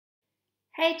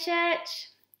Hey church,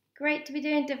 great to be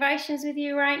doing devotions with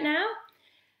you right now.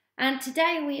 And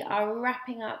today we are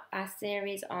wrapping up our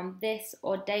series on This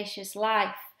Audacious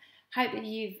Life. Hope that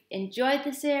you've enjoyed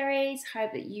the series,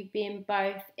 hope that you've been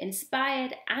both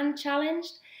inspired and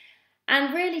challenged.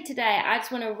 And really today I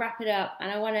just want to wrap it up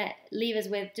and I want to leave us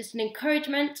with just an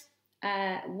encouragement,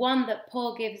 one that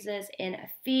Paul gives us in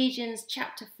Ephesians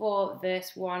chapter 4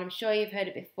 verse 1. I'm sure you've heard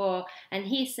it before, and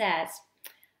he says,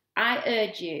 I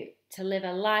urge you to live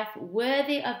a life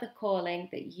worthy of the calling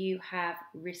that you have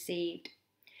received.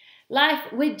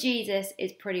 Life with Jesus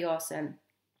is pretty awesome.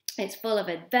 It's full of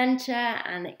adventure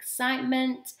and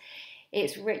excitement.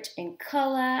 It's rich in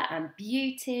colour and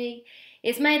beauty.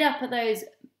 It's made up of those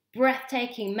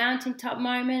breathtaking mountaintop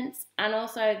moments and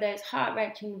also those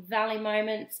heart-wrenching valley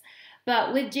moments.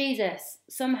 But with Jesus,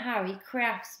 somehow he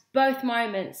crafts both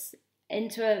moments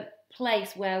into a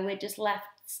place where we're just left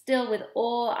still with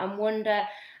awe and wonder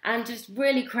and just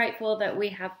really grateful that we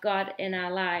have God in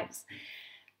our lives.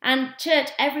 And church,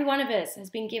 every one of us has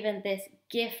been given this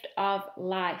gift of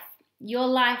life. Your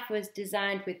life was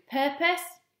designed with purpose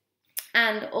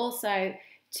and also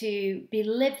to be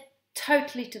lived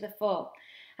totally to the full.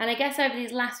 And I guess over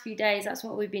these last few days, that's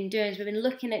what we've been doing, is we've been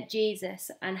looking at Jesus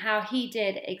and how he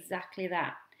did exactly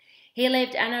that. He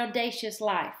lived an audacious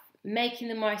life, making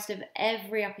the most of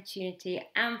every opportunity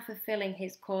and fulfilling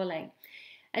his calling.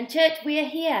 And church, we are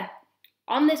here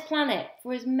on this planet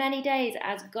for as many days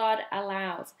as God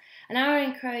allows. And I would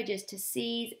encourage us to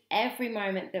seize every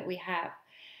moment that we have.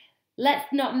 Let's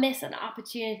not miss an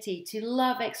opportunity to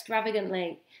love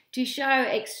extravagantly, to show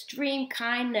extreme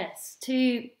kindness,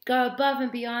 to go above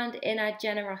and beyond in our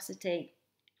generosity.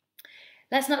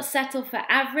 Let's not settle for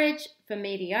average, for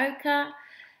mediocre.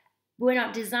 We're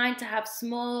not designed to have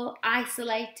small,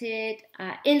 isolated,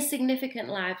 insignificant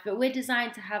lives, but we're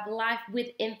designed to have life with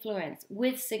influence,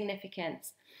 with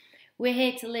significance. We're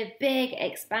here to live big,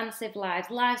 expansive lives,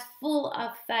 lives full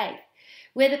of faith.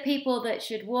 We're the people that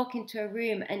should walk into a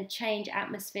room and change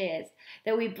atmospheres,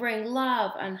 that we bring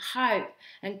love and hope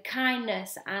and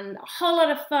kindness and a whole lot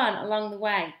of fun along the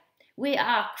way. We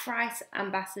are Christ's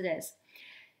ambassadors.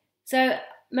 So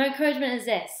my encouragement is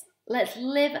this. Let's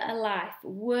live a life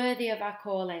worthy of our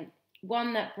calling,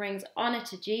 one that brings honor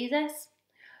to Jesus,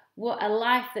 a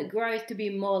life that grows to be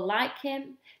more like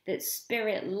him, that's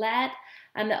spirit-led,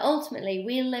 and that ultimately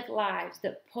we live lives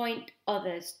that point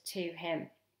others to him.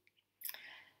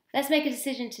 Let's make a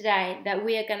decision today that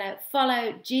we are going to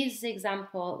follow Jesus'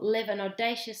 example, live an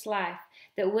audacious life,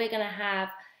 that we're going to have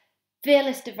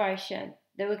fearless devotion,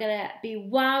 that we're going to be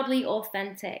wildly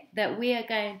authentic, that we are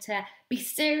going to be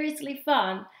seriously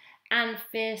fun and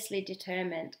fiercely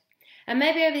determined. And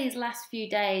maybe over these last few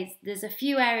days, there's a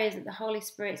few areas that the Holy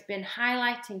Spirit's been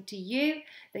highlighting to you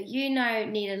that you know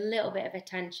need a little bit of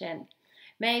attention.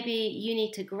 Maybe you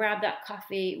need to grab that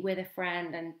coffee with a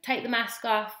friend and take the mask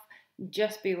off,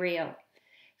 just be real.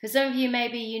 For some of you,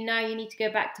 maybe you know you need to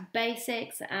go back to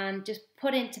basics and just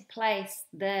put into place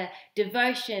the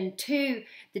devotion to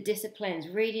the disciplines,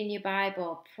 reading your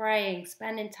Bible, praying,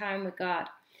 spending time with God.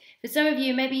 For some of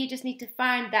you, maybe you just need to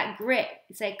find that grit.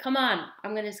 Say, come on,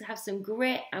 I'm going to have some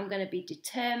grit. I'm going to be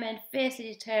determined,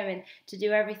 fiercely determined to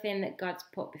do everything that God's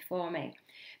put before me.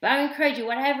 But I encourage you,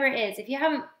 whatever it is, if you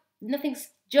haven't, nothing's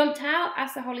jumped out,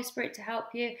 ask the Holy Spirit to help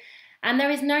you. And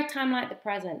there is no time like the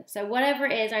present. So whatever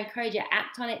it is, I encourage you,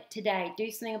 act on it today.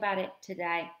 Do something about it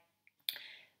today.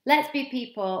 Let's be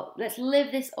people. Let's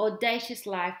live this audacious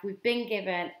life we've been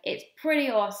given. It's pretty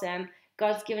awesome.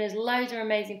 God's given us loads of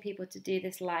amazing people to do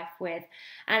this life with.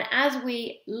 And as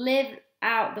we live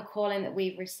out the calling that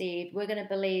we've received, we're going to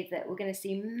believe that we're going to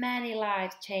see many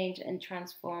lives changed and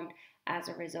transformed as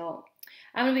a result.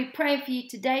 I'm going to be praying for you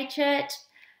today, church.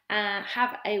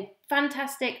 Have a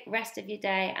fantastic rest of your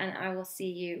day, and I will see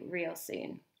you real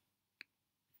soon.